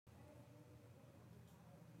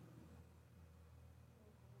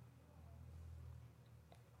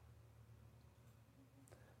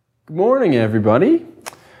Good morning, everybody.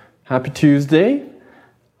 Happy Tuesday.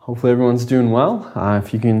 Hopefully everyone's doing well.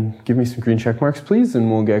 If you can give me some green check marks, please, and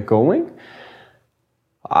we'll get going.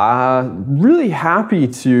 Really happy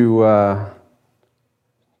to have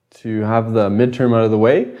the midterm out of the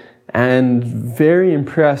way, and very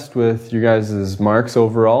impressed with you guys' marks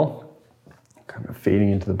overall. Kind of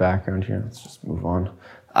fading into the background here. Let's just move on.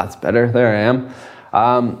 That's better. There I am.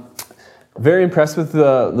 Very impressed with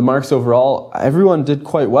the marks overall. Everyone did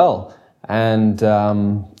quite well. And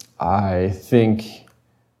I think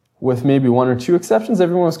with maybe one or two exceptions,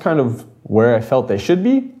 everyone was kind of where I felt they should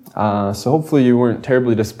be. So hopefully you weren't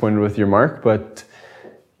terribly disappointed with your mark, but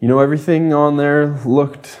everything on there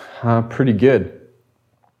looked pretty good.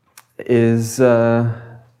 I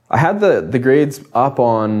had the grades up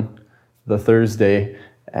on the Thursday,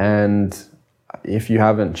 and if you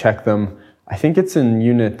haven't checked them, I think it's in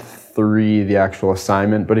Unit 3, the actual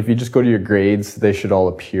assignment, but if you just go to your grades, they should all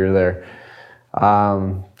appear there.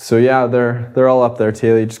 So yeah, they're all up there,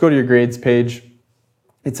 Taylor. Just go to your grades page.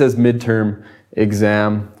 It says midterm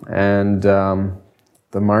exam, and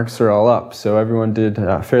the marks are all up. So everyone did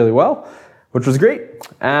fairly well, which was great.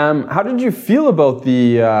 How did you feel about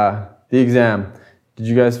the exam? Did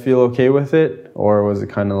you guys feel okay with it, or was it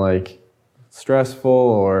kind of like stressful,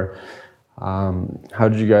 or how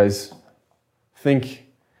did you guys think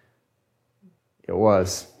it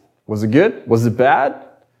was? Was it good? Was it bad?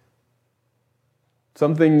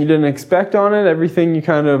 Something you didn't expect on it? Everything you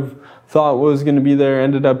kind of thought was going to be there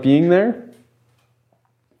ended up being there?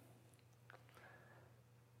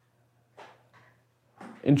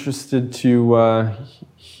 Interested to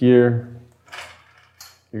hear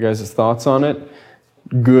your guys' thoughts on it.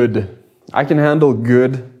 Good. I can handle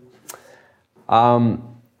good.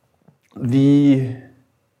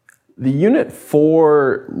 The Unit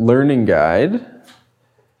 4 learning guide,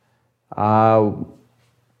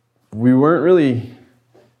 we weren't really,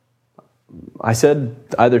 I said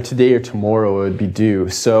either today or tomorrow it would be due.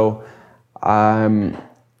 So I'm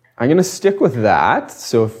going to stick with that.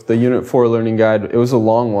 So if the Unit 4 learning guide, it was a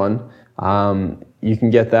long one, you can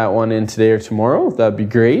get that one in today or tomorrow. That'd be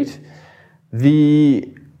great.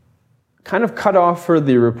 The kind of cutoff for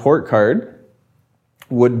the report card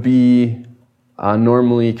would be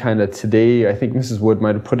normally kind of today. I think Mrs. Wood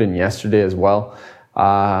might have put in yesterday as well.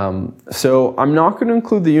 So I'm not going to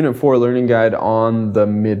include the Unit 4 learning guide on the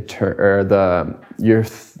midterm or your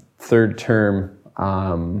third term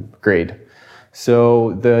grade.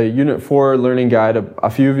 So the Unit 4 learning guide, a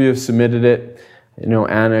few of you have submitted it.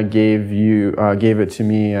 Anna gave it to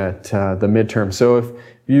me at the midterm. So if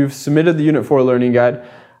you've submitted the Unit 4 learning guide,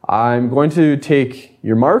 I'm going to take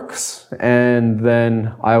your marks, and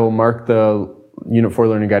then I will mark the Unit 4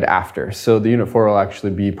 learning guide after. So the Unit 4 will actually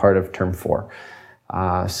be part of Term 4.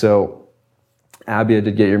 So Abby, I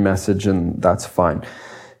did get your message, and that's fine.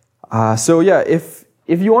 So yeah, if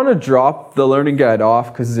you want to drop the learning guide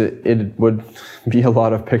off, because it would be a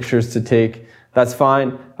lot of pictures to take, that's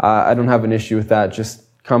fine. I don't have an issue with that. Just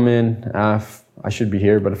come in. I should be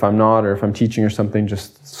here, but if I'm not, or if I'm teaching or something,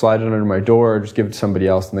 just slide it under my door, or just give it to somebody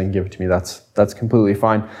else and then give it to me. That's completely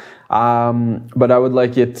fine. But I would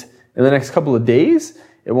like it in the next couple of days.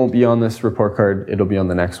 It won't be on this report card. It'll be on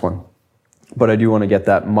the next one. But I do want to get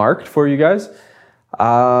that marked for you guys.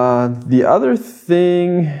 The other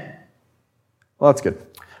thing, well, that's good.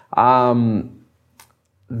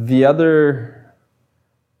 The other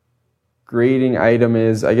grading item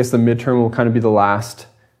is, I guess the midterm will kind of be the last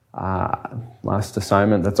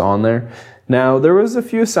assignment that's on there. Now, there was a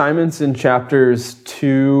few assignments in chapters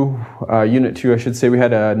 2, Unit 2, I should say. We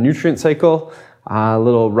had a nutrient cycle, a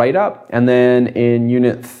little write-up, and then in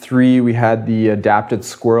Unit 3, we had the adapted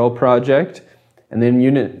squirrel project, and then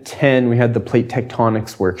Unit 10, we had the plate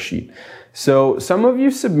tectonics worksheet. So some of you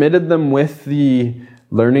submitted them with the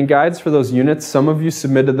learning guides for those units. Some of you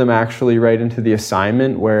submitted them actually right into the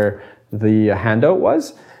assignment where the handout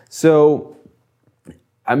was. So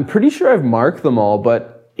I'm pretty sure I've marked them all,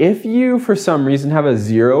 but if you, for some reason, have a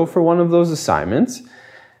 0 for one of those assignments,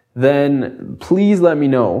 then please let me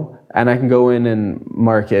know, and I can go in and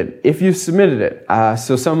mark it if you submitted it.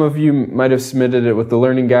 So some of you might have submitted it with the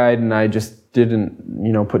learning guide, and I just didn't,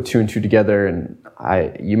 put 2 and 2 together, and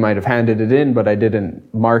you might have handed it in, but I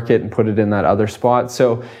didn't mark it and put it in that other spot.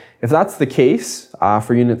 So if that's the case,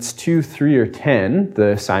 for Units 2, 3, or 10, the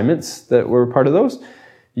assignments that were part of those,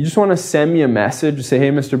 you just want to send me a message, say, hey,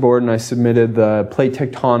 Mr. Borden, I submitted the plate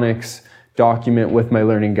tectonics document with my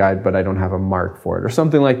learning guide, but I don't have a mark for it, or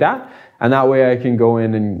something like that. And that way I can go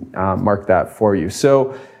in and mark that for you.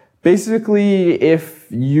 So basically, if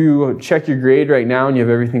you check your grade right now and you have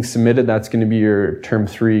everything submitted, that's going to be your Term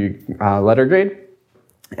 3 letter grade.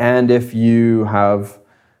 And if you have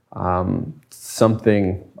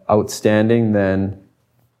something outstanding, then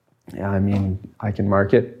I can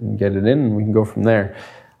mark it and get it in, and we can go from there.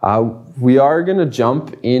 We are going to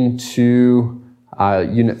jump into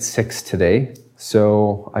Unit 6 today.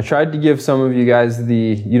 So I tried to give some of you guys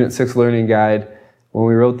the Unit 6 learning guide when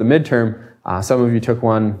we wrote the midterm. Some of you took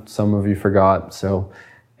one, some of you forgot. So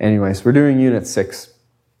anyways, we're doing Unit 6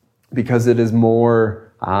 because it is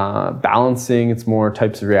more balancing, it's more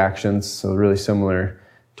types of reactions, so really similar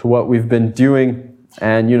to what we've been doing.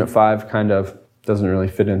 And Unit 5 kind of doesn't really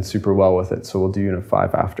fit in super well with it, so we'll do Unit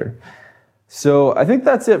 5 after. So I think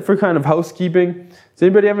that's it for kind of housekeeping. Does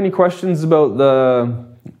anybody have any questions about the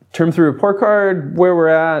term 3 report card, where we're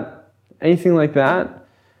at, anything like that?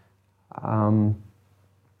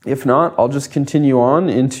 If not, I'll just continue on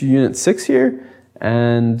into Unit 6 here,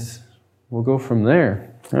 and we'll go from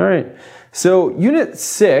there. All right. So Unit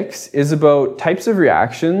 6 is about types of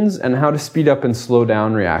reactions and how to speed up and slow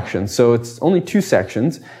down reactions. So it's only 2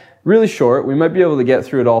 sections, really short. We might be able to get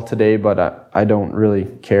through it all today, but I don't really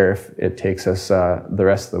care if it takes us the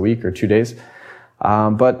rest of the week or 2 days.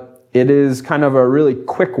 But it is kind of a really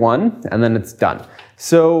quick one, and then it's done.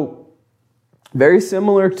 So very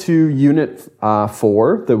similar to Unit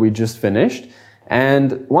 4 that we just finished.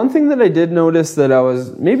 And one thing that I did notice that I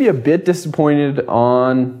was maybe a bit disappointed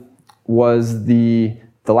on was the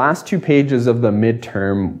last 2 pages of the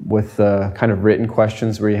midterm with the kind of written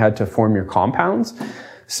questions where you had to form your compounds.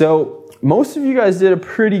 So most of you guys did a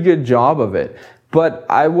pretty good job of it, but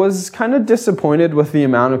I was kind of disappointed with the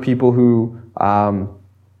amount of people who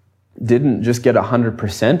didn't just get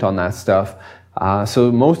 100% on that stuff.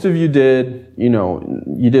 So most of you did,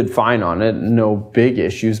 you did fine on it, no big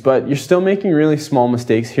issues, but you're still making really small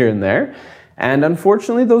mistakes here and there. And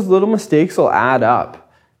unfortunately, those little mistakes will add up.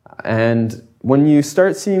 And when you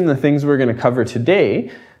start seeing the things we're going to cover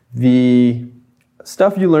today, the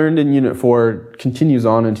stuff you learned in Unit 4 continues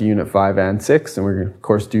on into Unit 5 and 6, and we're going to, of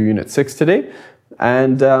course, do Unit 6 today.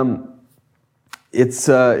 And it's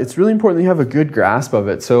really important that you have a good grasp of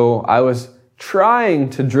it. So I was trying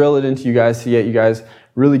to drill it into you guys to get you guys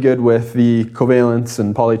really good with the covalence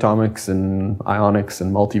and polyatomics and ionics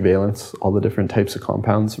and multivalence, all the different types of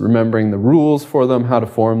compounds, remembering the rules for them, how to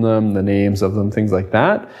form them, the names of them, things like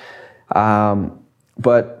that.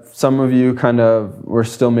 But some of you kind of were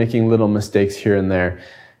still making little mistakes here and there.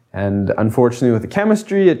 And unfortunately with the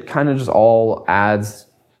chemistry, it kind of just all adds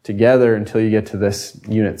together until you get to this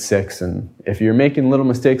Unit 6. And if you're making little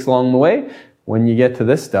mistakes along the way, when you get to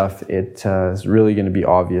this stuff, it is really going to be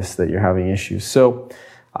obvious that you're having issues. So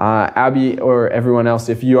Abby or everyone else,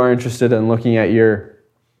 if you are interested in looking at your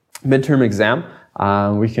midterm exam,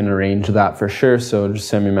 we can arrange that for sure. So just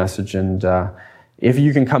send me a message, and if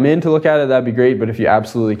you can come in to look at it, that'd be great. But if you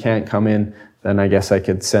absolutely can't come in, then I guess I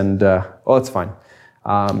could send, it's fine.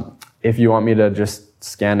 If you want me to just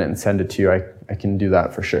scan it and send it to you, I can do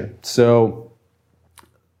that for sure. So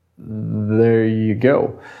there you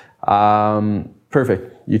go.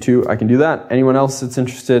 Perfect. You too, I can do that. Anyone else that's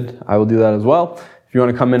interested, I will do that as well. If you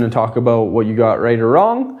want to come in and talk about what you got right or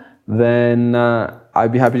wrong, then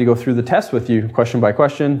I'd be happy to go through the test with you question by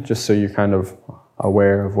question, just so you're kind of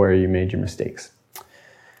aware of where you made your mistakes.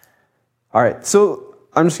 All right, so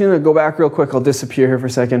I'm just going to go back real quick. I'll disappear here for a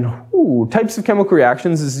second. Types of chemical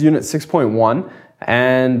reactions is Unit 6.1,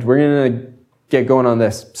 and we're going to get going on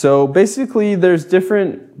this. So basically, there's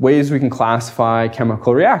different ways we can classify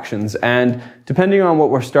chemical reactions, and depending on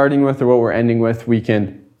what we're starting with or what we're ending with, we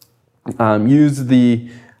can use the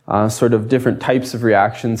sort of different types of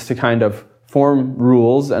reactions to kind of form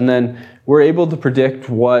rules, and then we're able to predict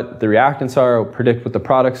what the reactants are or predict what the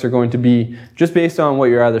products are going to be just based on what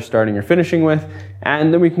you're either starting or finishing with,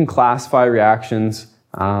 and then we can classify reactions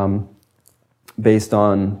based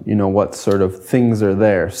on what sort of things are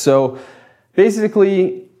there. So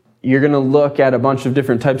basically, you're going to look at a bunch of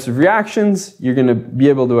different types of reactions. You're going to be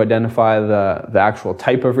able to identify the actual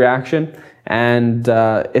type of reaction. And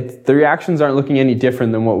the reactions aren't looking any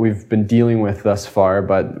different than what we've been dealing with thus far,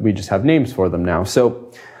 but we just have names for them now.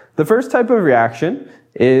 So the first type of reaction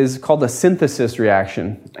is called a synthesis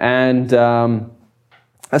reaction. And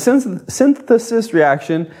a synthesis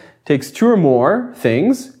reaction takes 2 or more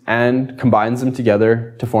things and combines them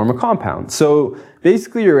together to form a compound. So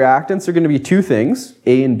basically, your reactants are going to be 2 things.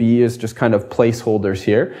 A and B is just kind of placeholders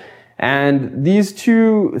here. And these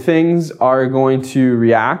 2 things are going to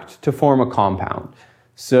react to form a compound.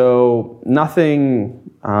 So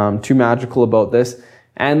nothing too magical about this.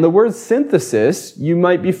 And the word synthesis you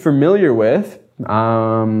might be familiar with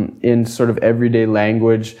in sort of everyday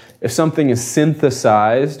language. If something is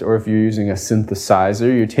synthesized, or if you're using a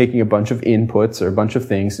synthesizer, you're taking a bunch of inputs or a bunch of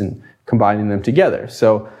things and combining them together.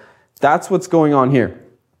 So that's what's going on here.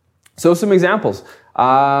 So some examples.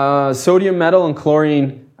 Sodium metal and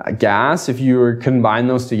chlorine gas, if you were to combine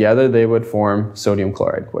those together, they would form sodium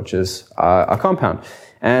chloride, which is a compound.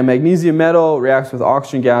 And magnesium metal reacts with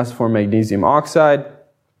oxygen gas to form magnesium oxide.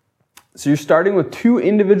 So you're starting with two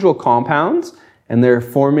individual compounds, and they're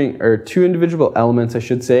forming, or two individual elements, I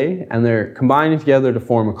should say, and they're combining together to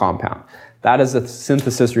form a compound. That is a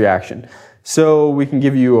synthesis reaction. So we can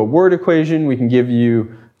give you a word equation, we can give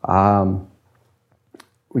you the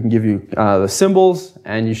symbols,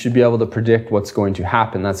 and you should be able to predict what's going to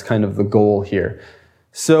happen. That's kind of the goal here.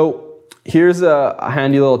 So here's a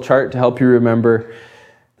handy little chart to help you remember.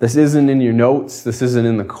 This isn't in your notes, this isn't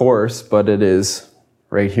in the course, but it is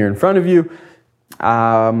right here in front of you.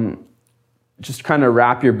 Just kind of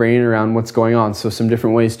wrap your brain around what's going on. So some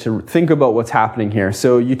different ways to think about what's happening here.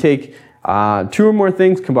 So you take two or more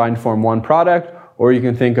things combined to form one product, or you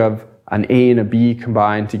can think of an A and a B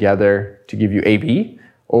combined together to give you AB,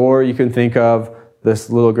 or you can think of this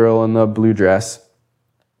little girl in the blue dress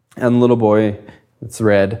and the little boy that's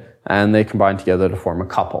red, and they combine together to form a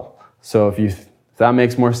couple. So if that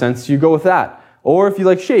makes more sense, you go with that. Or if you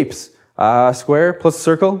like shapes, square plus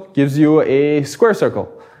circle gives you a square circle.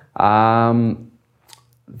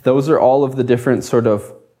 Those are all of the different sort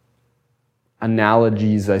of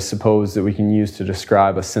analogies, I suppose, that we can use to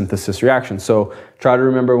describe a synthesis reaction. So try to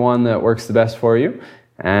remember one that works the best for you,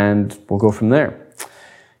 and we'll go from there.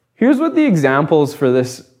 Here's what the examples for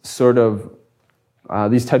this sort of,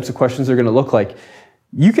 these types of questions are going to look like.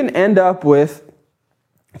 You can end up with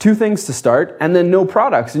two things to start and then no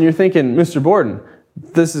products. And you're thinking, Mr. Borden,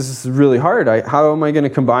 this is really hard. How am I going to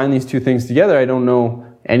combine these two things together? I don't know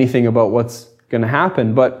anything about what's going to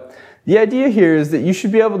happen. But the idea here is that you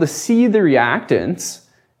should be able to see the reactants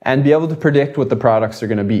and be able to predict what the products are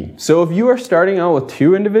going to be. So if you are starting out with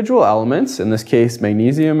two individual elements, in this case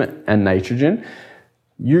magnesium and nitrogen,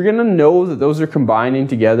 you're going to know that those are combining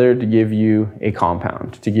together to give you a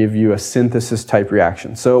compound, to give you a synthesis type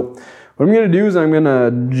reaction. So what I'm going to do is I'm going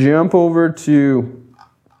to jump over to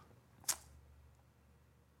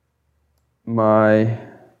my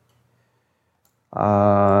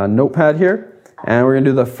notepad here, and we're going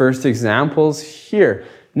to do the first examples here.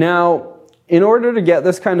 Now, in order to get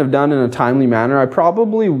this kind of done in a timely manner, I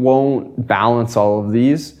probably won't balance all of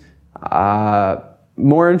these.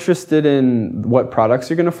 More interested in what products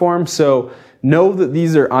you're going to form. So know that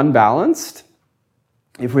these are unbalanced.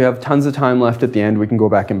 If we have tons of time left at the end, we can go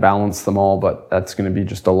back and balance them all, but that's going to be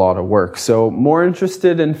just a lot of work. So more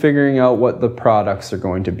interested in figuring out what the products are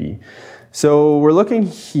going to be. So we're looking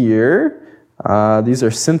here. These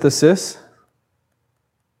are synthesis.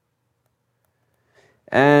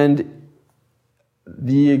 And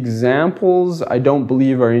the examples, I don't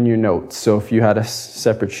believe, are in your notes. So if you had a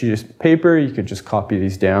separate sheet of paper, you could just copy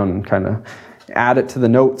these down and kind of add it to the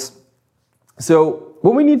notes. So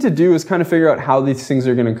what we need to do is kind of figure out how these things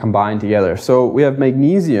are going to combine together. So we have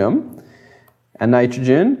magnesium and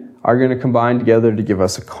nitrogen are going to combine together to give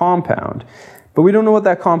us a compound. But we don't know what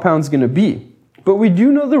that compound is going to be. But we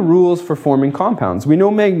do know the rules for forming compounds. We know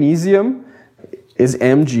magnesium is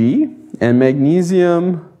Mg, and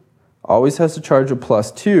magnesium always has a charge of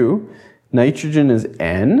 +2. Nitrogen is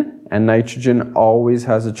N, and nitrogen always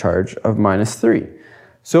has a charge of -3.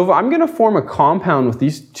 So if I'm going to form a compound with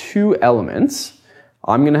these two elements,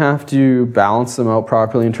 I'm going to have to balance them out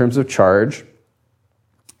properly in terms of charge,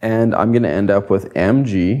 and I'm going to end up with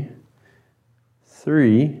Mg,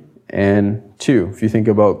 3, and 2, if you think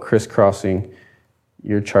about crisscrossing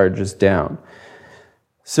your charges down.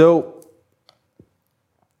 So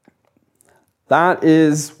that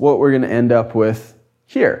is what we're going to end up with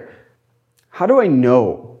here. How do I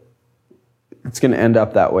know it's going to end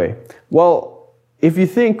up that way? Well, if you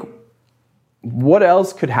think, what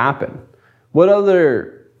else could happen? What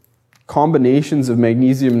other combinations of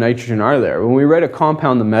magnesium and nitrogen are there? When we write a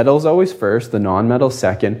compound, the metal's always first, the non-metal's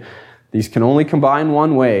second. These can only combine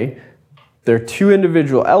one way. They're two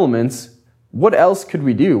individual elements. What else could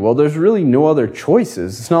we do? Well, there's really no other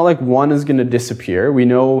choices. It's not like one is going to disappear. We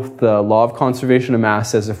know the law of conservation of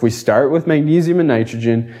mass says if we start with magnesium and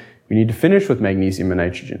nitrogen, we need to finish with magnesium and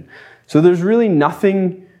nitrogen. So there's really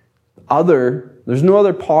nothing other, there's no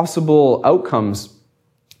other possible outcomes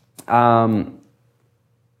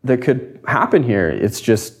that could happen here. It's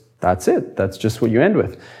just, that's it. That's just what you end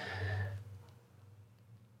with.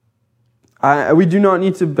 We do not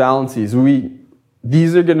need to balance these.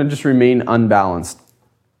 These are going to just remain unbalanced.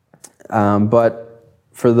 But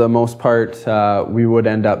for the most part, we would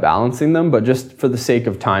end up balancing them, but just for the sake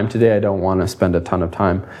of time today, I don't want to spend a ton of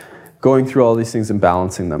time going through all these things and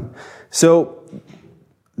balancing them. So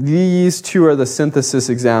these two are the synthesis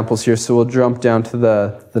examples here, so we'll jump down to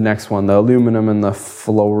the next one, the aluminum and the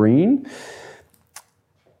fluorine.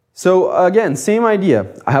 So again, same idea.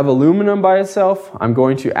 I have aluminum by itself. I'm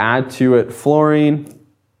going to add to it fluorine.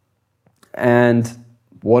 And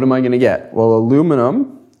what am I going to get? Well,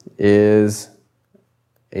 aluminum is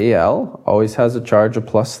Al, always has a charge of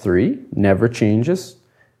 +3, never changes.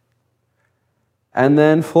 And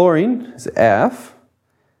then fluorine is F,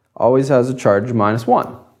 always has a charge of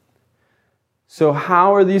 -1. So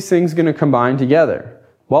how are these things going to combine together?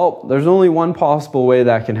 Well, there's only one possible way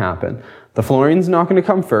that can happen. The fluorine's not going to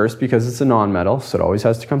come first because it's a nonmetal, so it always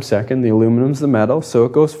has to come second. The aluminum's the metal, so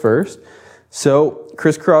it goes first. So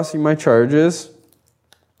crisscrossing my charges,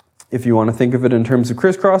 if you want to think of it in terms of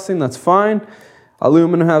crisscrossing, that's fine.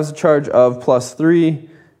 Aluminum has a charge of +3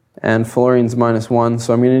 and fluorine's -1,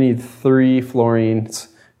 so I'm going to need 3 fluorines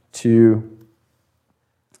to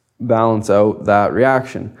balance out that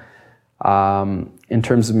reaction in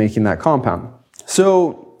terms of making that compound.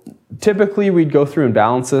 So typically we'd go through and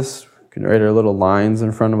balance this. We can write our little lines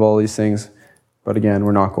in front of all these things, but again,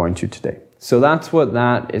 we're not going to today. So that's what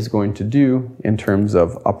that is going to do in terms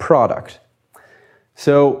of a product.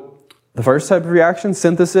 So the first type of reaction,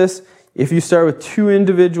 synthesis, if you start with 2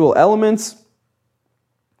 individual elements,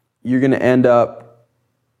 you're going to end up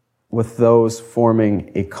with those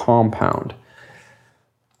forming a compound.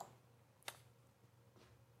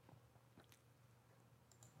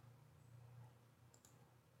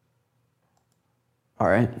 All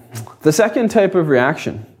right. The second type of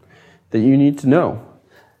reaction that you need to know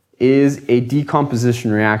is a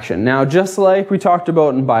decomposition reaction. Now, just like we talked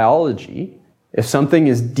about in biology, if something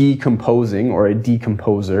is decomposing or a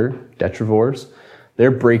decomposer, detrivores, they're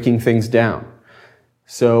breaking things down.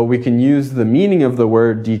 So we can use the meaning of the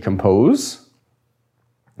word decompose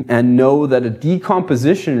and know that a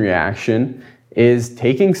decomposition reaction is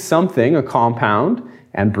taking something, a compound,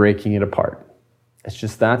 and breaking it apart. It's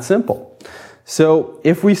just that simple. So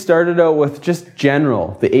if we started out with just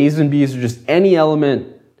general, the A's and B's are just any element,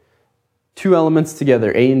 2 elements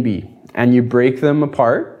together, A and B, and you break them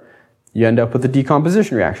apart, you end up with a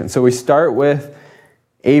decomposition reaction. So we start with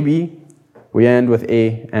AB, we end with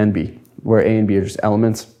A and B, where A and B are just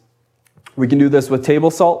elements. We can do this with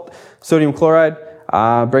table salt. Sodium chloride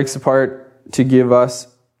breaks apart to give us,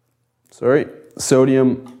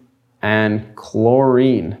 sodium and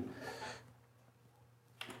chlorine.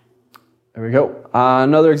 There we go.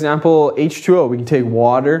 Another example, H2O. We can take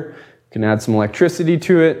water, we can add some electricity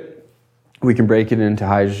to it, we can break it into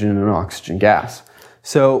hydrogen and oxygen gas.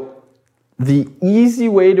 So the easy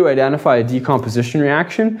way to identify a decomposition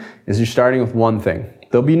reaction is you're starting with one thing.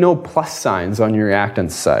 There'll be no plus signs on your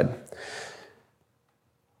reactants side.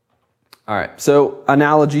 All right, so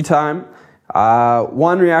analogy time.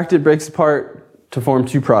 One reactant breaks apart to form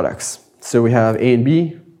 2 products. So we have A and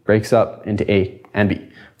B breaks up into A and B.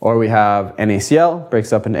 Or we have NaCl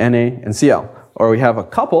breaks up into Na and Cl. Or we have a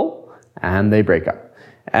couple and they break up.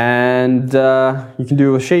 And you can do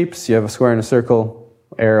it with shapes. You have a square and a circle,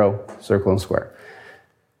 arrow, circle and square.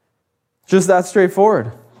 Just that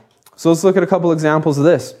straightforward. So let's look at a couple examples of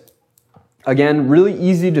this. Again, really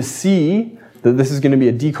easy to see that this is going to be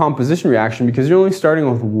a decomposition reaction because you're only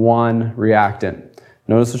starting with one reactant.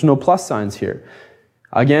 Notice there's no plus signs here.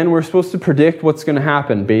 Again, we're supposed to predict what's going to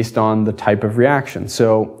happen based on the type of reaction.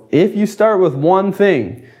 So if you start with one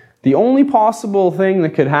thing, the only possible thing that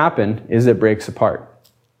could happen is it breaks apart.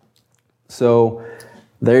 So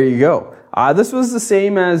there you go. This was the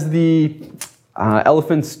same as the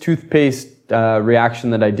elephant's toothpaste reaction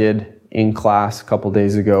that I did in class a couple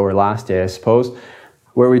days ago, or last day, I suppose,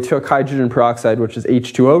 where we took hydrogen peroxide, which is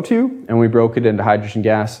H2O2, and we broke it into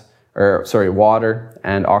water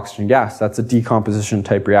and oxygen gas. That's a decomposition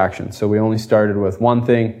type reaction. So we only started with one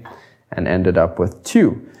thing and ended up with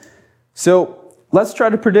 2. So let's try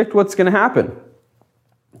to predict what's going to happen.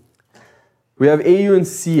 We have AU and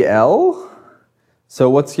Cl. So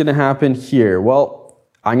what's going to happen here? Well,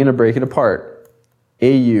 I'm going to break it apart.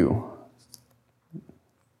 AU.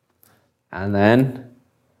 And then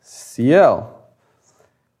Cl.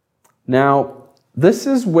 Now, this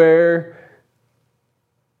is where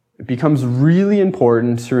it becomes really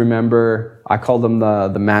important to remember, I call them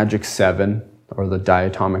the magic 7 or the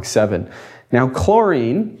diatomic 7. Now,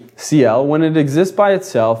 chlorine, Cl, when it exists by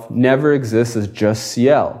itself, never exists as just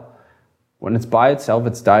Cl. When it's by itself,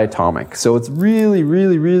 it's diatomic. So it's really,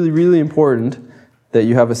 really, really, really important that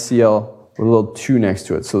you have a Cl with a little 2 next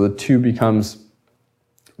to it. So the 2 becomes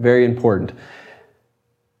very important.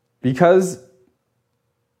 because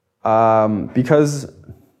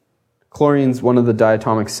chlorine's one of the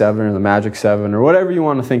diatomic 7 or the magic 7 or whatever you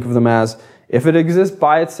want to think of them as, if it exists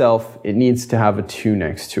by itself, it needs to have a 2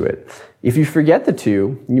 next to it. If you forget the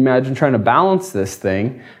 2, you imagine trying to balance this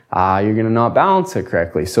thing, you're going to not balance it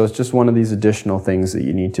correctly. So it's just one of these additional things that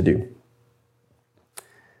you need to do.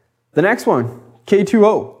 The next one,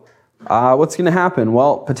 K2O. What's going to happen?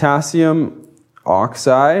 Well, potassium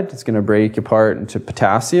oxide is going to break apart into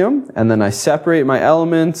potassium, and then I separate my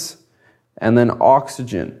elements, and then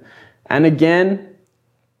oxygen. And again,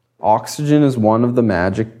 oxygen is one of the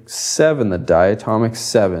magic 7, the diatomic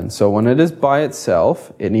 7. So when it is by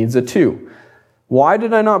itself, it needs a 2. Why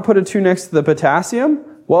did I not put a 2 next to the potassium?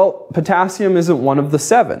 Well, potassium isn't one of the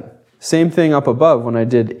 7. Same thing up above when I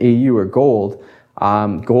did AU or gold.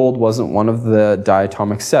 Gold wasn't one of the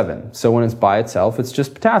diatomic 7. So when it's by itself, it's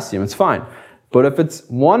just potassium. It's fine. But if it's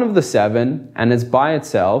one of the 7 and it's by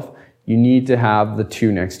itself, you need to have the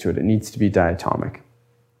 2 next to it. It needs to be diatomic.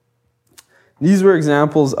 These were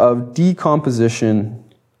examples of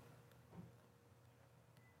decomposition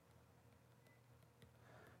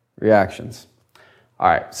reactions. All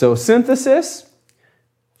right, so synthesis,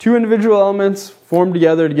 2 individual elements formed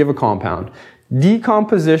together to give a compound.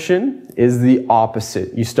 Decomposition is the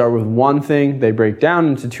opposite. You start with one thing, they break down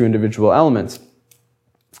into 2 individual elements.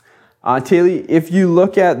 Taylor, if you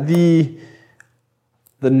look at the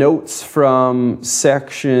notes from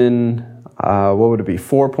section, what would it be,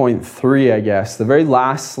 4.3, I guess, the very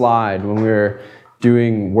last slide when we were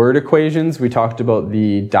doing word equations, we talked about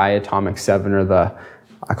the diatomic 7, or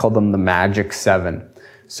I call them the magic 7.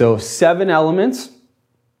 So 7 elements,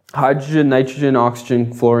 hydrogen, nitrogen,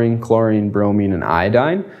 oxygen, fluorine, chlorine, bromine, and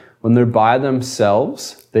iodine. When they're by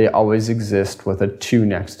themselves, they always exist with a 2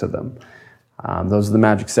 next to them. Those are the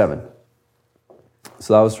magic 7.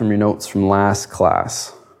 So that was from your notes from last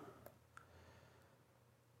class.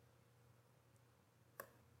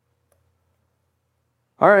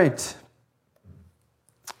 All right.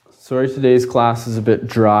 Sorry, today's class is a bit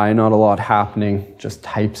dry, not a lot happening, just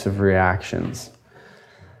types of reactions.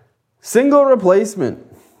 Single replacement.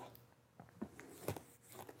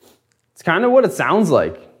 It's kind of what it sounds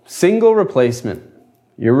like. Single replacement.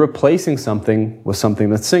 You're replacing something with something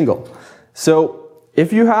that's single. So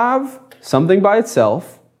if you have something by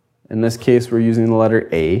itself, in this case we're using the letter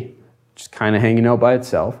A, just kind of hanging out by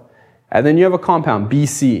itself, and then you have a compound,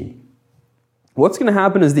 BC. What's going to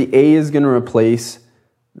happen is the A is going to replace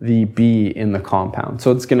the B in the compound.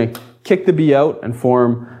 So it's going to kick the B out and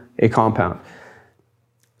form a compound.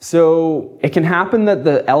 So it can happen that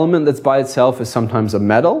the element that's by itself is sometimes a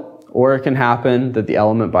metal, or it can happen that the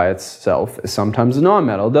element by itself is sometimes a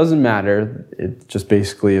non-metal. It doesn't matter. It just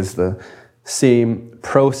basically is the same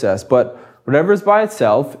process. But whatever is by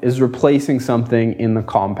itself is replacing something in the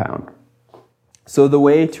compound. So the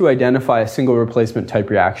way to identify a single replacement type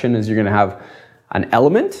reaction is you're going to have an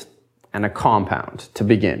element and a compound to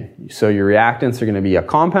begin. So your reactants are going to be a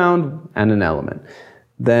compound and an element.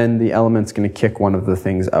 Then the element's going to kick one of the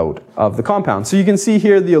things out of the compound. So you can see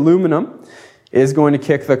here the aluminum is going to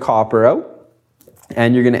kick the copper out,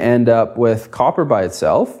 and you're going to end up with copper by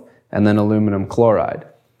itself and then aluminum chloride.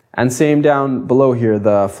 And same down below here,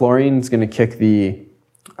 the fluorine is going to kick the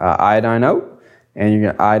iodine out, and you're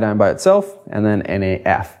going to iodine by itself and then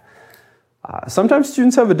NaF. Sometimes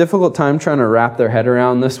students have a difficult time trying to wrap their head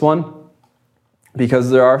around this one because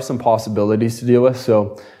there are some possibilities to deal with.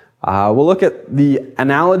 So we'll look at the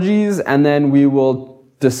analogies, and then we will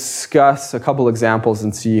discuss a couple examples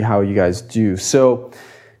and see how you guys do. So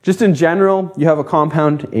just in general, you have a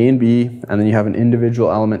compound A and B, and then you have an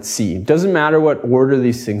individual element C. It doesn't matter what order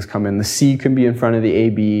these things come in. The C can be in front of the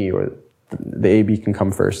AB, or the AB can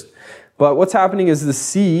come first. But what's happening is the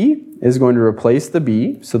C is going to replace the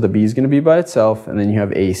B, so the B is going to be by itself, and then you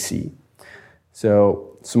have AC.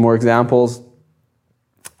 So some more examples,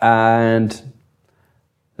 and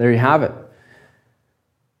there you have it.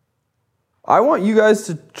 I want you guys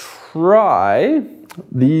to try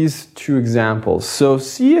these 2 examples. So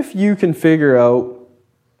see if you can figure out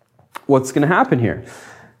what's going to happen here.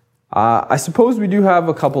 I suppose we do have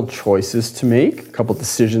a couple choices to make, a couple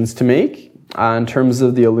decisions to make. In terms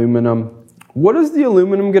of the aluminum, what is the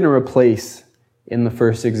aluminum going to replace in the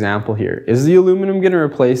first example here? Is the aluminum going to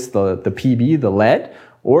replace the PB, the lead,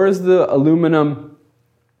 or is the aluminum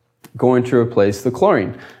going to replace the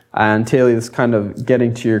chlorine? And Taylor, this is kind of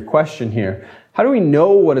getting to your question here. How do we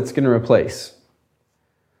know what it's going to replace?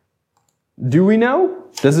 Do we know?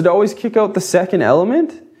 Does it always kick out the second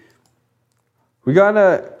element? We got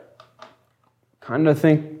to kind of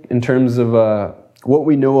think in terms of what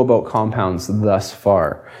we know about compounds thus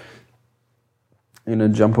far. I'm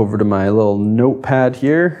going to jump over to my little notepad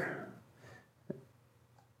here.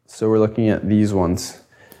 So we're looking at these ones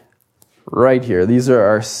right here. These are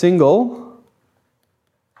our single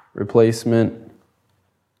replacement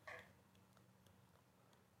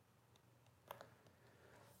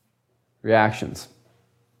reactions.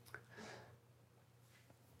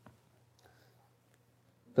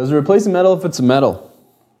 Does it replace a metal if it's a metal?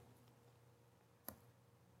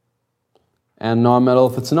 And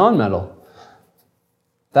non-metal if it's a non-metal?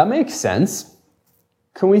 That makes sense.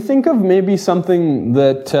 Can we think of maybe something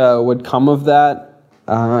that would come of that,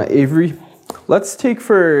 Avery? Let's take,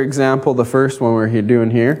 for example, the first one we're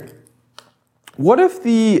doing here. What if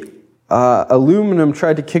the aluminum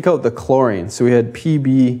tried to kick out the chlorine? So we had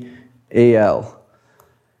PbAl.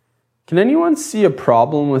 Can anyone see a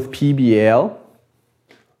problem with PbAl?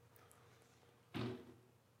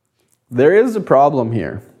 There is a problem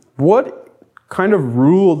here. What kind of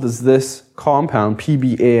rule does this compound,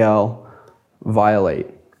 PbAl, violate?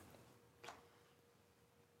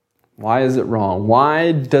 Why is it wrong?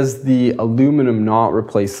 Why does the aluminum not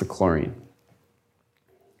replace the chlorine?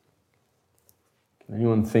 Can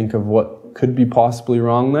anyone think of what could be possibly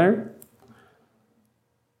wrong there?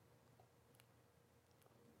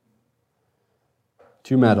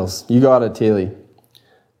 Two metals. You got it, Taylor.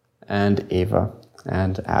 And Ava.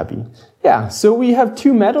 And Abby. Yeah, so we have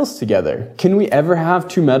two metals together. Can we ever have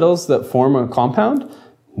two metals that form a compound?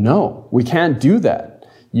 No, we can't do that.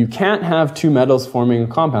 You can't have two metals forming a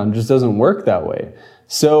compound. It just doesn't work that way.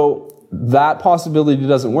 So that possibility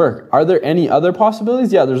doesn't work. Are there any other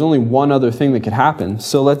possibilities? Yeah, there's only one other thing that could happen.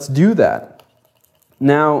 So let's do that.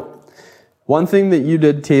 Now, one thing that you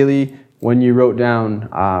did, Taylor, when you wrote down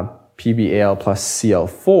PbAl plus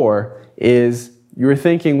Cl4 is you were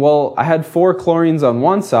thinking, well, I had 4 chlorines on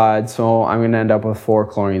one side, so I'm going to end up with 4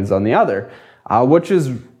 chlorines on the other, which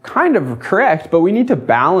is kind of correct, but we need to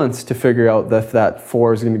balance to figure out if that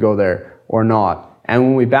 4 is going to go there or not. And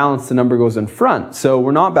when we balance, the number goes in front. So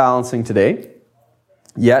we're not balancing today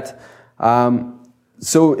yet.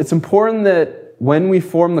 So it's important that when we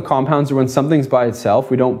form the compounds or when something's by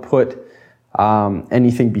itself, we don't put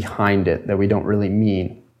anything behind it that we don't really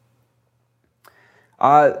mean.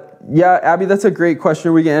 Yeah, Abby, that's a great question.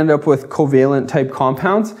 Are we going to end up with covalent type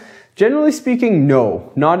compounds? Generally speaking,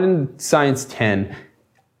 no. Not in Science 10.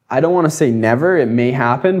 I don't want to say never. It may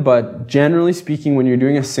happen, but generally speaking, when you're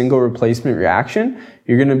doing a single replacement reaction,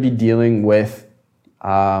 you're going to be dealing with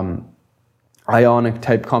ionic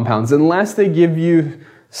type compounds, unless they give you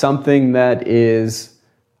something that is...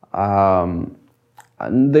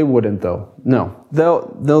 they wouldn't, though. No.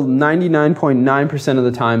 They'll 99.9% of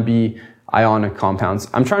the time be ionic compounds.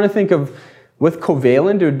 I'm trying to think of, with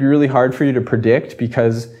covalent, it would be really hard for you to predict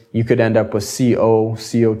because you could end up with CO,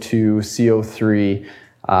 CO2, CO3.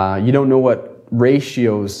 You don't know what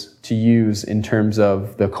ratios to use in terms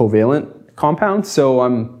of the covalent compounds, so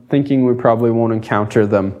I'm thinking we probably won't encounter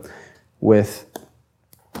them with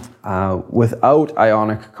without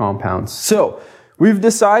ionic compounds. So we've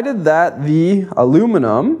decided that the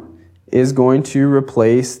aluminum is going to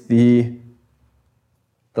replace the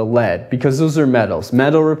lead, because those are metals.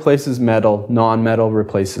 Metal replaces metal, non-metal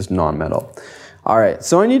replaces non-metal. All right,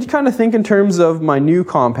 so I need to kind of think in terms of my new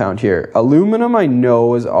compound here. Aluminum, I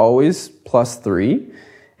know, is always +3,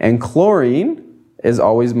 and chlorine is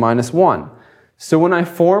always -1. So when I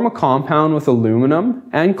form a compound with aluminum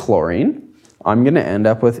and chlorine, I'm going to end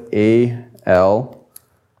up with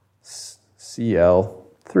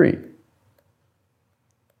AlCl3.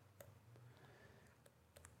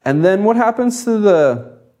 And then what happens to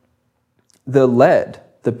the lead,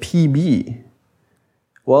 the Pb?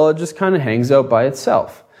 Well, it just kind of hangs out by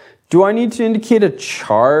itself. Do I need to indicate a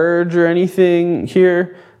charge or anything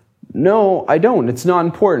here? No, I don't. It's not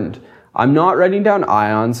important. I'm not writing down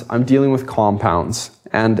ions. I'm dealing with compounds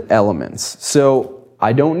and elements. So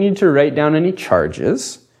I don't need to write down any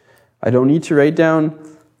charges. I don't need to write down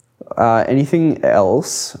anything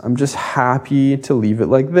else. I'm just happy to leave it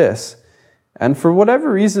like this. And for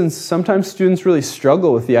whatever reasons, sometimes students really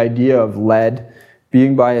struggle with the idea of lead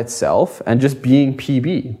being by itself and just being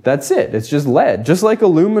Pb. That's it. It's just lead. Just like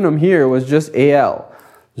aluminum here was just Al.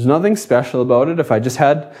 There's nothing special about it. If I just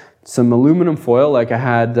had some aluminum foil like I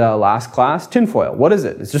had last class, tin foil, what is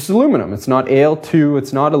it? It's just aluminum. It's not Al2.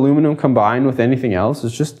 It's not aluminum combined with anything else.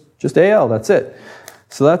 It's just Al. That's it.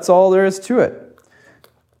 So that's all there is to it.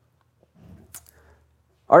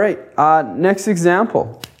 All right, next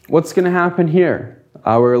example. What's going to happen here?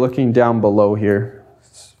 We're looking down below here.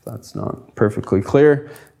 That's not perfectly clear.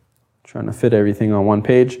 Trying to fit everything on one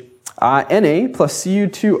page. Na plus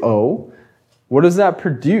Cu2O, what does that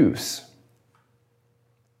produce?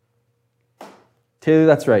 Taylor,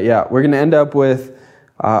 that's right. Yeah, we're going to end up with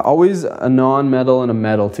always a non-metal and a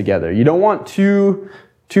metal together. You don't want two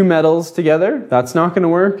metals together. That's not going to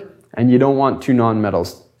work. And you don't want two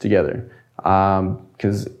non-metals together.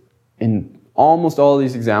 Because in almost all of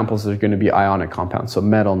these examples, there's going to be ionic compounds. So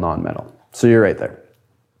metal, non-metal. So you're right there.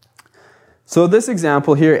 So this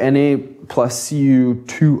example here, Na plus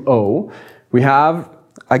Cu2O, we have,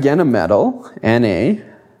 again, a metal, Na,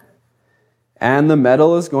 and the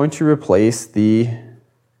metal is going to replace the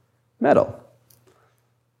metal.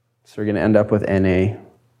 So we're going to end up with Na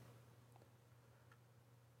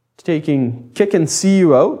kicking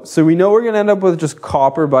Cu out. So we know we're going to end up with just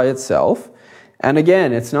copper by itself. And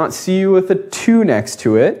again, it's not Cu with a 2 next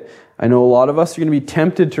to it. I know a lot of us are going to be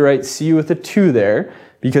tempted to write Cu with a 2 there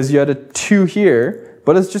because you had a 2 here,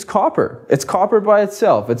 but it's just copper. It's copper by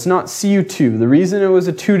itself. It's not Cu2. The reason it was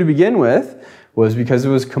a 2 to begin with was because it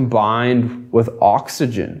was combined with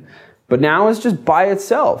oxygen. But now it's just by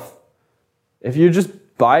itself. If you're just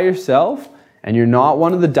by yourself and you're not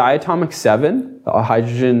one of the diatomic 7,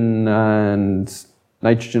 hydrogen and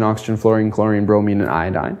nitrogen, oxygen, fluorine, chlorine, bromine, and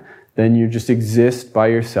iodine, then you just exist by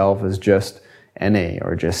yourself as just Na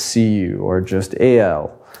or just Cu or just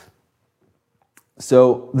Al.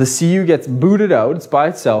 So the Cu gets booted out. It's by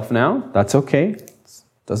itself now. That's okay. It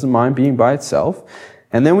doesn't mind being by itself.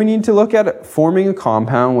 And then we need to look at forming a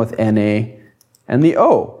compound with Na and the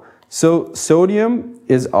O. So sodium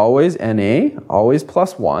is always Na, always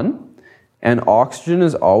plus 1, and oxygen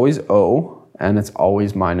is always O, and it's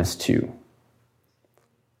always minus 2.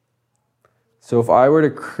 So if I were to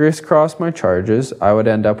crisscross my charges, I would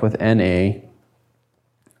end up with Na,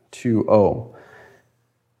 2O.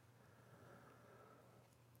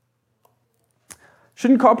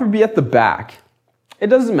 Shouldn't copper be at the back? It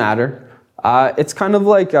doesn't matter. It's kind of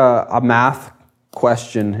like a math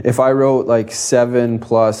question. If I wrote like 7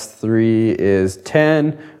 plus 3 is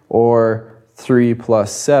 10, or 3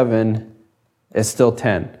 plus 7 is still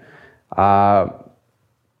 10. Or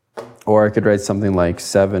I could write something like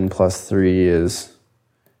 7 plus 3 is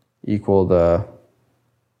equal to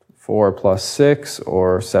 4 plus 6,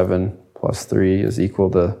 or 7 plus 3 is equal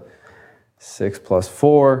to 6 plus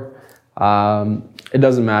 4. It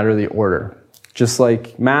doesn't matter the order. Just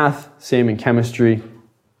like math, same in chemistry,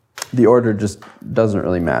 the order just doesn't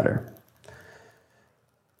really matter.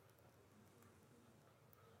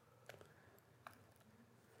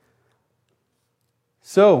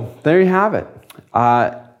 So there you have it.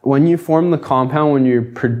 When you form the compound, when you're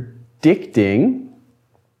predicting,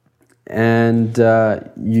 and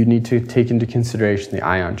you need to take into consideration the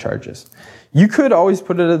ion charges. You could always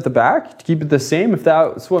put it at the back to keep it the same if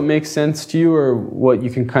that's what makes sense to you or what you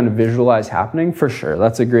can kind of visualize happening, for sure.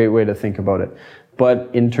 That's a great way to think about it. But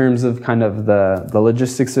in terms of kind of the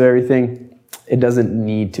logistics of everything, it doesn't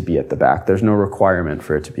need to be at the back. There's no requirement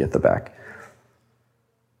for it to be at the back.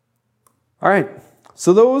 All right,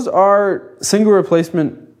 so those are single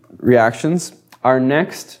replacement reactions. Our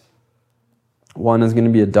next one is going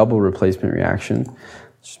to be a double replacement reaction.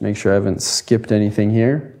 Just make sure I haven't skipped anything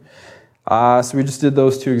here. So we just did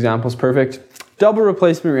those two examples, perfect. Double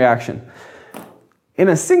replacement reaction. In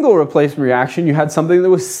a single replacement reaction, you had something that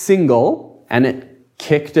was single, and it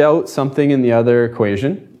kicked out something in the other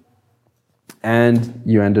equation, and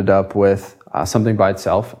you ended up with something by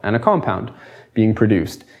itself and a compound being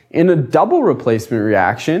produced. In a double replacement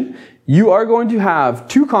reaction, you are going to have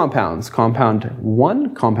two compounds, compound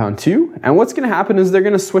 1, compound 2, and what's going to happen is they're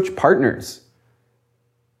going to switch partners.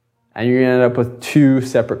 And you're going to end up with two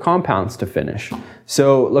separate compounds to finish.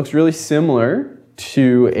 So it looks really similar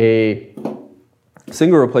to a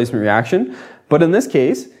single replacement reaction, but in this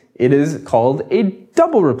case, it is called a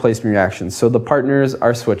double replacement reaction. So the partners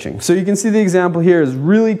are switching. So you can see the example here is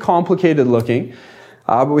really complicated looking,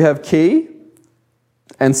 but we have K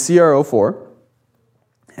and CrO4,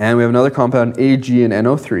 and we have another compound, Ag and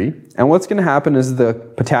NO3. And what's going to happen is the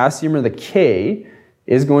potassium or the K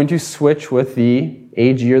is going to switch with the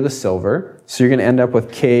Ag or the silver. So you're going to end up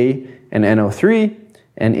with K and NO3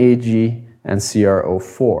 and Ag and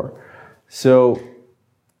CrO4. So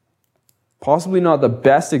possibly not the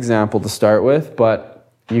best example to start with,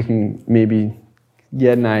 but you can maybe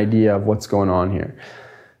get an idea of what's going on here.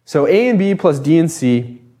 So A and B plus D and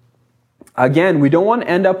C, again, we don't want to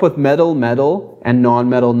end up with metal, metal, and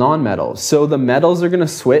non-metal, non-metal. So the metals are going to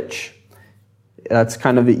switch. That's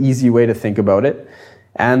kind of the easy way to think about it.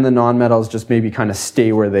 And the non-metals just maybe kind of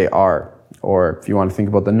stay where they are. Or if you want to think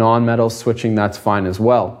about the non-metals switching, that's fine as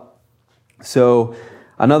well. So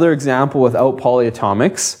another example without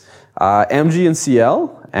polyatomics, Mg and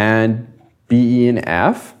Cl and Be and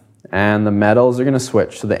F, and the metals are going to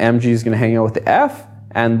switch. So the Mg is going to hang out with the F,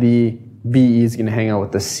 and the Be is going to hang out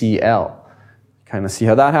with the Cl. Kind of see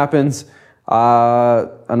how that happens.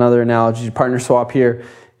 Another analogy, partner swap here.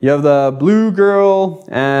 You have the blue girl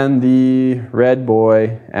and the red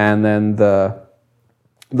boy, and then the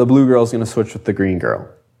blue girl is going to switch with the green girl.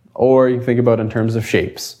 Or you can think about it in terms of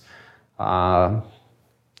shapes. Whatever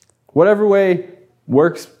way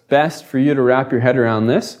works best for you to wrap your head around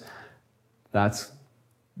this, that's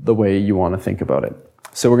the way you want to think about it.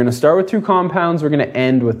 So we're going to start with two compounds. We're going to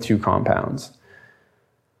end with two compounds.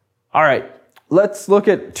 All right, let's look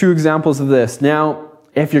at two examples of this. Now,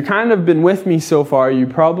 if you've kind of been with me so far, you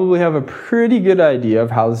probably have a pretty good idea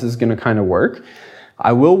of how this is going to kind of work.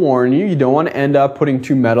 I will warn you, you don't want to end up putting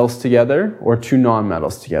two metals together or two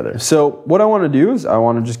non-metals together. So what I want to do is I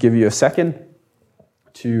want to just give you a second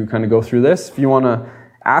to kind of go through this. If you want to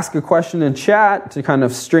ask a question in chat to kind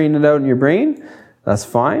of straighten it out in your brain, that's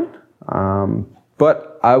fine.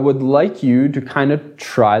 But I would like you to kind of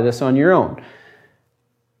try this on your own.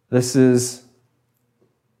 This is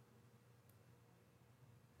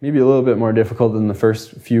maybe a little bit more difficult than the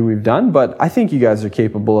first few we've done, but I think you guys are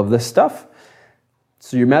capable of this stuff.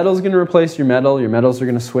 So your metal is going to replace your metals are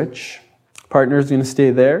going to switch. Partner is going to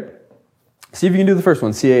stay there. See if you can do the first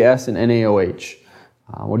one, CaS and NaOH.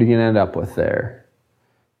 What are you going to end up with there?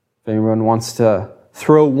 If anyone wants to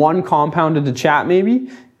throw one compound into chat maybe,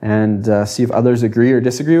 and see if others agree or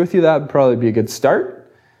disagree with you, that would probably be a good start.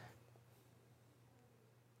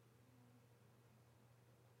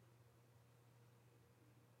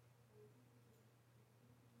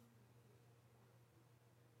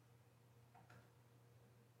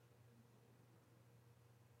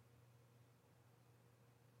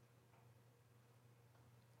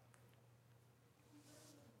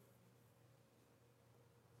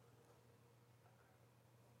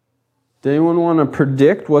 Does anyone want to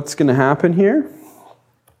predict what's going to happen here?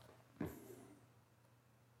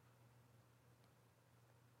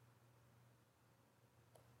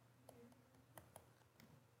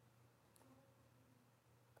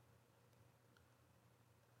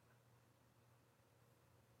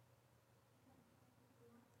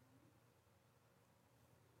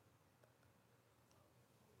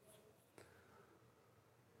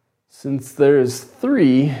 Since there's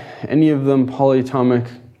three, any of them polyatomic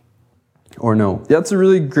or no? That's a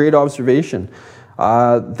really great observation.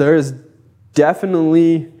 There is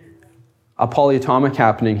definitely a polyatomic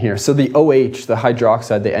happening here. So the OH, the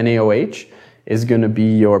hydroxide, the NaOH, is going to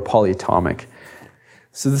be your polyatomic.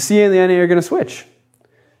 So the Ca and the Na are going to switch.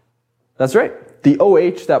 That's right. The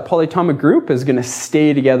OH, that polyatomic group, is going to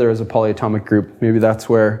stay together as a polyatomic group. Maybe that's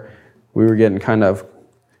where we were getting kind of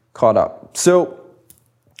caught up. So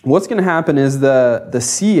what's going to happen is the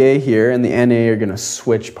Ca here and the Na are going to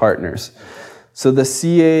switch partners. So the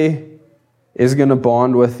Ca is going to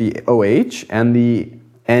bond with the OH and the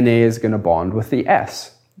Na is going to bond with the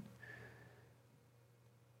S.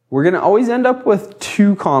 We're going to always end up with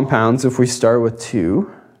two compounds if we start with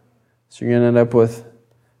two. So you're going to end up with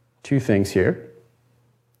two things here.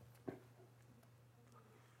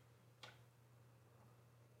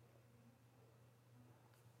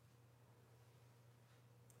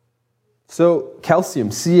 So calcium,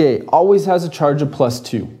 Ca, always has a charge of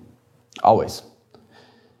 +2. Always.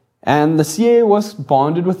 And the Ca was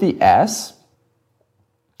bonded with the S,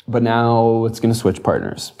 but now it's going to switch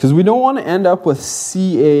partners. Because we don't want to end up with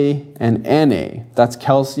Ca and Na. That's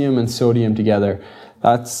calcium and sodium together.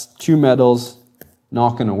 That's two metals,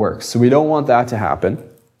 not going to work. So we don't want that to happen.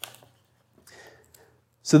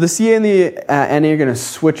 So the Ca and the Na are going to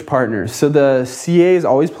switch partners. So the Ca is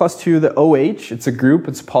always +2. The OH, it's a group,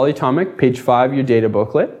 it's polyatomic. Page 5 of your data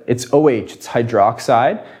booklet. It's OH, it's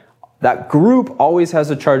hydroxide. That group always has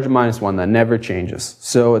a charge of -1. That never changes.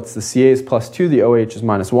 So it's the Ca is +2, the OH is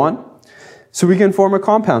 -1. So we can form a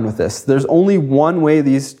compound with this. There's only one way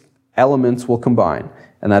these elements will combine,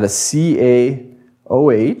 and that is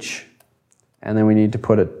CaOH, and then we need to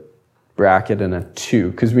put a bracket and a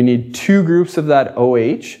 2, because we need two groups of that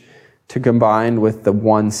OH to combine with the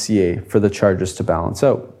one Ca for the charges to balance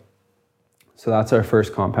out. So that's our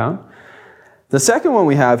first compound. The second one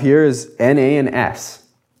we have here is Na and S.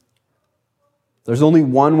 There's only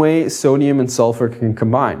one way sodium and sulfur can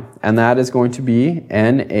combine, and that is going to be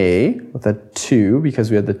Na with a 2, because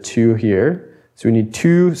we had the 2 here. So we need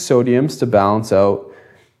two sodiums to balance out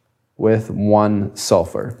with one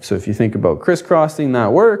sulfur. So if you think about crisscrossing,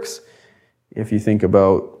 that works. If you think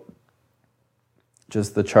about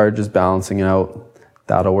just the charges balancing out,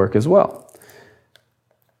 that'll work as well.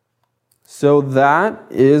 So that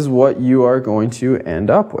is what you are going to end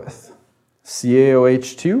up with.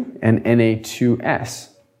 CaOH2 and Na2S.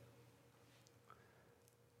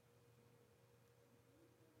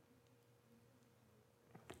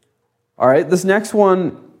 All right, this next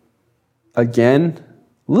one, again,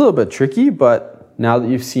 a little bit tricky, but now that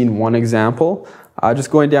you've seen one example,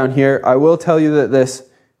 just going down here, I will tell you that this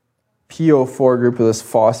PO4 group of this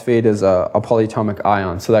phosphate is a polyatomic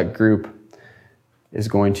ion, so that group is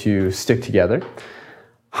going to stick together.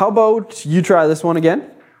 How about you try this one again?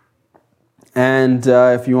 And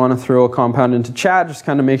if you want to throw a compound into chat, just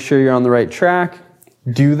kind of make sure you're on the right track.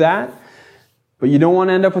 Do that. But you don't want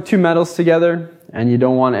to end up with two metals together, and you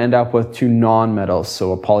don't want to end up with two non-metals,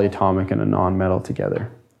 so a polyatomic and a non-metal together.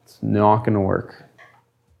 It's not going to work.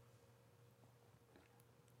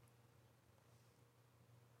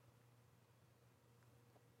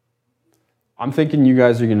 I'm thinking you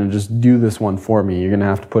guys are going to just do this one for me. You're going to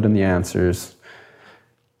have to put in the answers.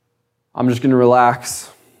 I'm just going to relax.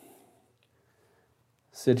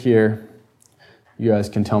 Sit here. You guys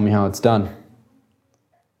can tell me how it's done.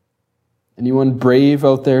 Anyone brave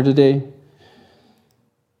out there today?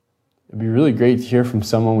 It'd be really great to hear from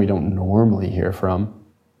someone we don't normally hear from.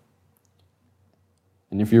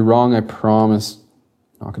 And if you're wrong, I promise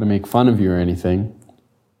I'm not going to make fun of you or anything.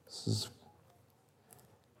 This is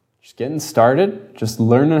just getting started, just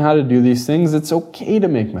learning how to do these things. It's okay to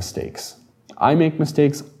make mistakes. I make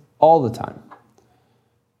mistakes all the time.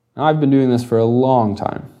 Now, I've been doing this for a long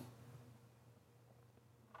time.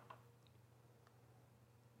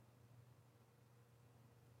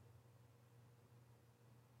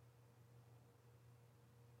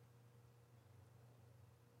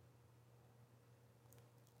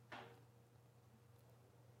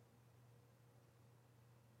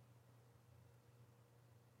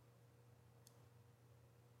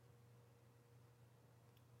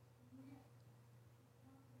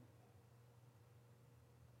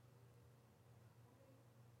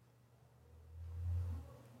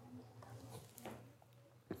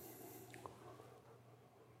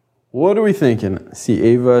 What are we thinking? See,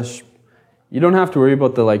 Ava, you don't have to worry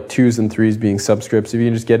about the 2s and 3s being subscripts. If you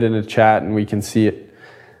can just get in a chat and we can see it,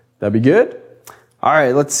 that'd be good. All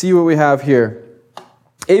right, let's see what we have here.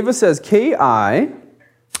 Ava says Ki and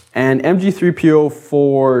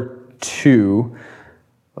Mg3PO42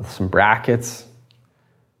 with some brackets.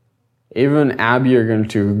 Ava and Abby are going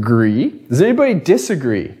to agree. Does anybody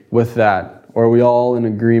disagree with that? Or are we all in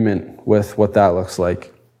agreement with what that looks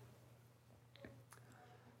like?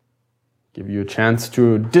 Give you a chance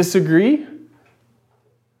to disagree.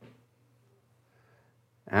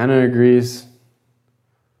 Anna agrees.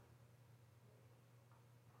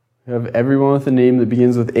 We have everyone with a name that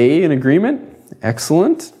begins with A in agreement.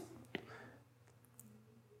 Excellent.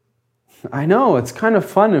 I know, it's kind of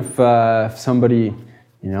fun if somebody,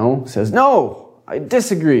 says, no, I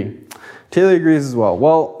disagree. Taylor agrees as well.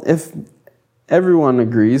 Well, if everyone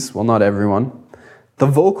agrees, well, not everyone, the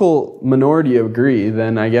vocal minority agree,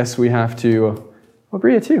 then I guess we have to,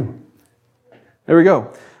 Bria too. There we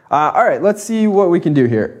go. All right, let's see what we can do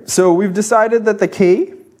here. So we've decided that the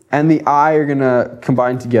K and the I are going to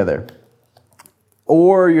combine together.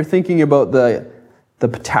 Or you're thinking about the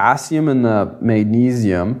potassium and the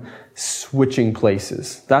magnesium switching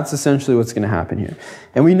places. That's essentially what's going to happen here.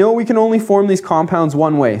 And we know we can only form these compounds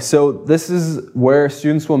one way. So this is where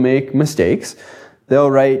students will make mistakes. They'll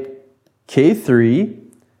write K3,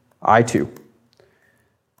 I2.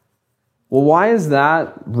 Well, why is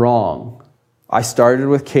that wrong? I started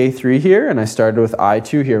with K3 here and I started with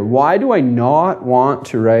I2 here. Why do I not want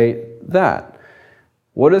to write that?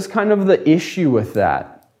 What is kind of the issue with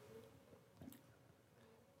that?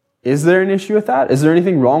 Is there an issue with that? Is there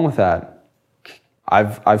anything wrong with that?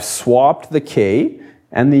 I've swapped the K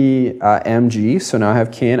and the Mg, so now I have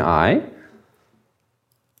K and I.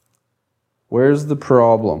 Where's the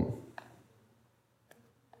problem?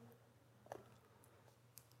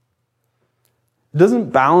 It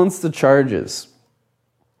doesn't balance the charges.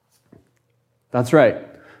 That's right.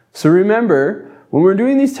 So remember, when we're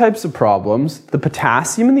doing these types of problems, the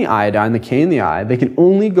potassium and the iodine, the K and the I, they can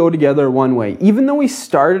only go together one way. Even though we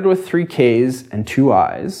started with 3 Ks and 2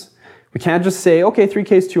 Is, we can't just say, okay, 3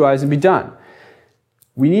 Ks, 2 Is and be done.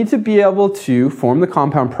 We need to be able to form the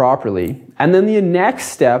compound properly. And then the next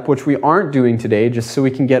step, which we aren't doing today, just so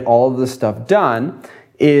we can get all of this stuff done,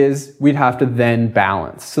 is we'd have to then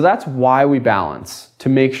balance. So that's why we balance, to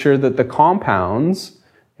make sure that the compounds,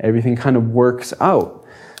 everything kind of works out.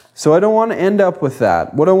 So I don't want to end up with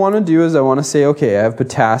that. What I want to do is I want to say, okay, I have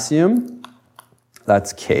potassium,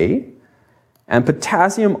 that's K, and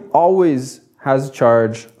potassium always has a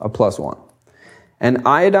charge of +1. And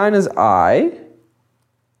iodine is I,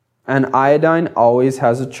 and iodine always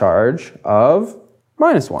has a charge of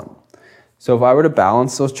 -1. So if I were to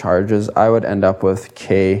balance those charges, I would end up with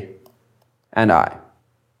K and I.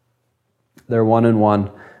 They're 1 and 1.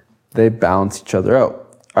 they balance each other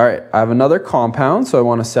out. All right, I have another compound, so I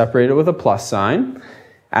want to separate it with a plus sign.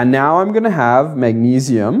 And now I'm going to have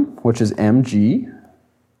magnesium, which is Mg.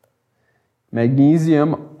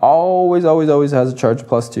 Magnesium always has a charge of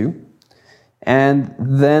 +2. And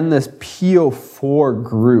then this PO4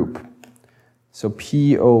 group. So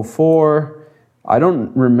PO4, I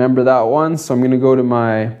don't remember that one, so I'm going to go to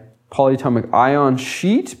my polyatomic ion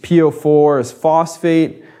sheet. PO4 is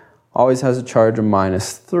phosphate, always has a charge of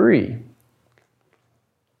 -3.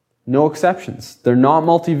 No exceptions. They're not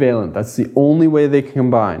multivalent. That's the only way they can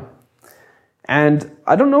combine. And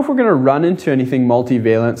I don't know if we're going to run into anything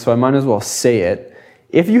multivalent, so I might as well say it.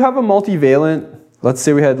 If you have a multivalent, let's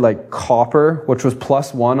say we had like copper, which was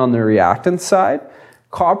 +1 on the reactant side,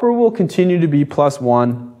 copper will continue to be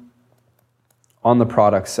 +1 on the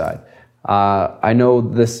product side. I know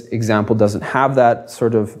this example doesn't have that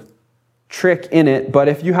sort of trick in it, but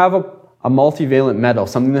if you have a multivalent metal,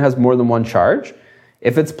 something that has more than one charge,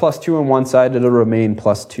 if it's +2 on one side, it'll remain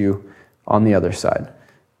 +2 on the other side.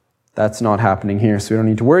 That's not happening here, so we don't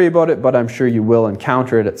need to worry about it, but I'm sure you will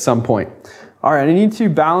encounter it at some point. All right, I need to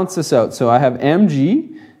balance this out. So I have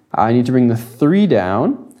Mg, I need to bring the 3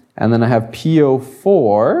 down, and then I have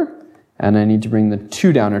PO4, and I need to bring the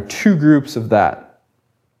 2 down, or 2 groups of that.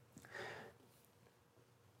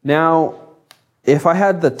 Now, if I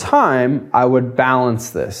had the time, I would balance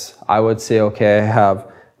this. I would say, okay, I have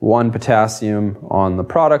 1 potassium on the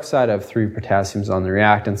product side, I have 3 potassiums on the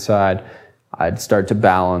reactant side. I'd start to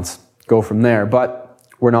balance, go from there. But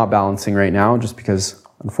we're not balancing right now just because,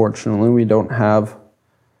 unfortunately, we don't have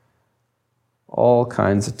all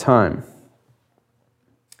kinds of time.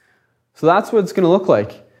 So that's what it's going to look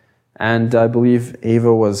like. And I believe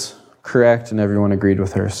Ava was correct and everyone agreed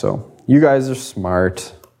with her. So you guys are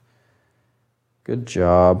smart. Good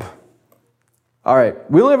job. All right,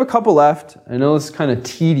 we only have a couple left. I know it's kind of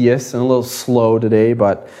tedious and a little slow today,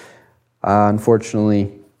 but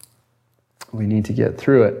unfortunately, we need to get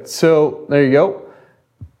through it. So there you go.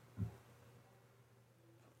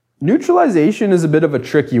 Neutralization is a bit of a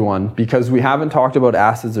tricky one because we haven't talked about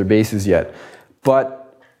acids or bases yet.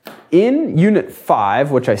 But in Unit 5,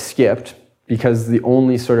 which I skipped because the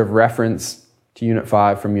only sort of reference to Unit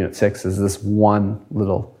 5 from Unit 6 is this one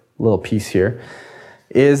little piece here,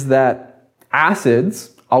 is that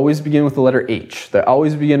acids always begin with the letter H. They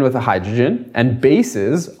always begin with a hydrogen, and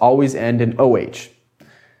bases always end in OH.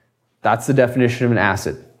 That's the definition of an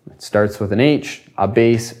acid. It starts with an H. A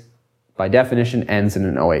base, by definition, ends in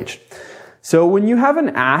an OH. So when you have an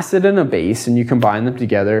acid and a base and you combine them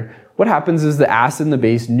together, what happens is the acid and the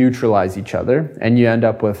base neutralize each other, and you end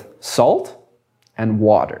up with salt and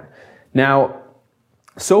water. Now,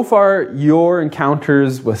 so far, your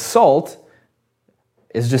encounters with salt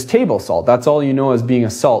is just table salt. That's all you know as being a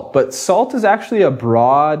salt. But salt is actually a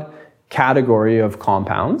broad category of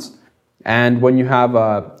compounds. And when you have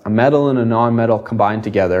a metal and a non-metal combined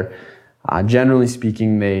together, generally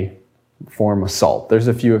speaking, they form a salt. There's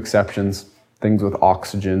a few exceptions. Things with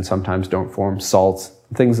oxygen sometimes don't form salts,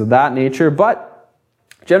 things of that nature. But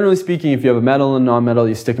generally speaking, if you have a metal and non-metal,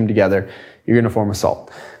 you stick them together, you're going to form a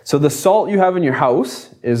salt. So the salt you have in your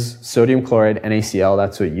house is sodium chloride, NaCl.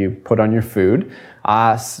 That's what you put on your food.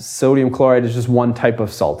 Sodium chloride is just one type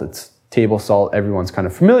of salt. It's table salt everyone's kind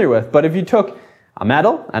of familiar with. But if you took a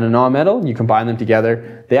metal and a non-metal, you combine them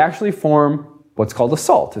together, they actually form what's called a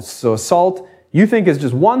salt. So a salt you think is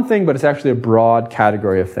just one thing, but it's actually a broad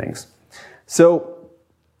category of things. So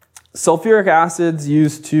sulfuric acid's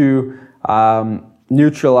used to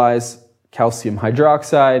neutralize calcium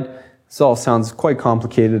hydroxide. This all sounds quite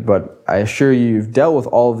complicated, but I assure you, you've dealt with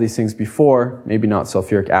all of these things before, maybe not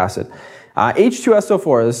sulfuric acid.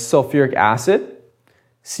 H2SO4, this is sulfuric acid,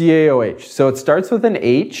 CaOH. So it starts with an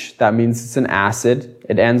H, that means it's an acid.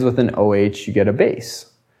 It ends with an OH, you get a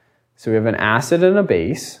base. So we have an acid and a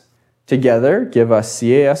base. Together give us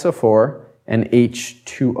CaSO4 and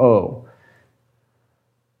H2O.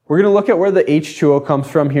 We're going to look at where the H2O comes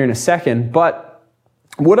from here in a second, but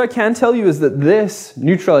what I can tell you is that this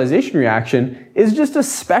neutralization reaction is just a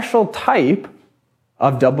special type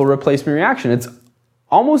of double replacement reaction. It's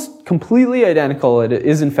almost completely identical. It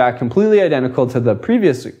is, in fact, completely identical to the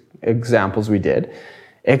previous examples we did,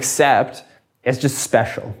 except it's just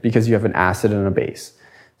special because you have an acid and a base.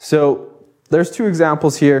 So there's 2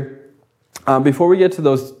 examples here. Before we get to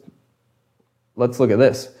those, let's look at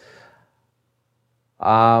this.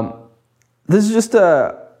 This is just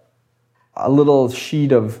a little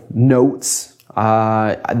sheet of notes.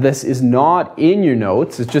 This is not in your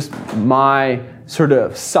notes. It's just my sort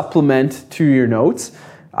of supplement to your notes.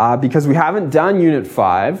 Because we haven't done Unit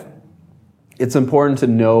 5, it's important to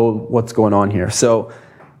know what's going on here. So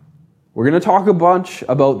We're going to talk a bunch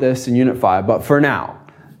about this in Unit 5, but for now,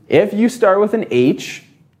 if you start with an H,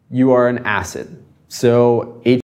 you are an acid. So H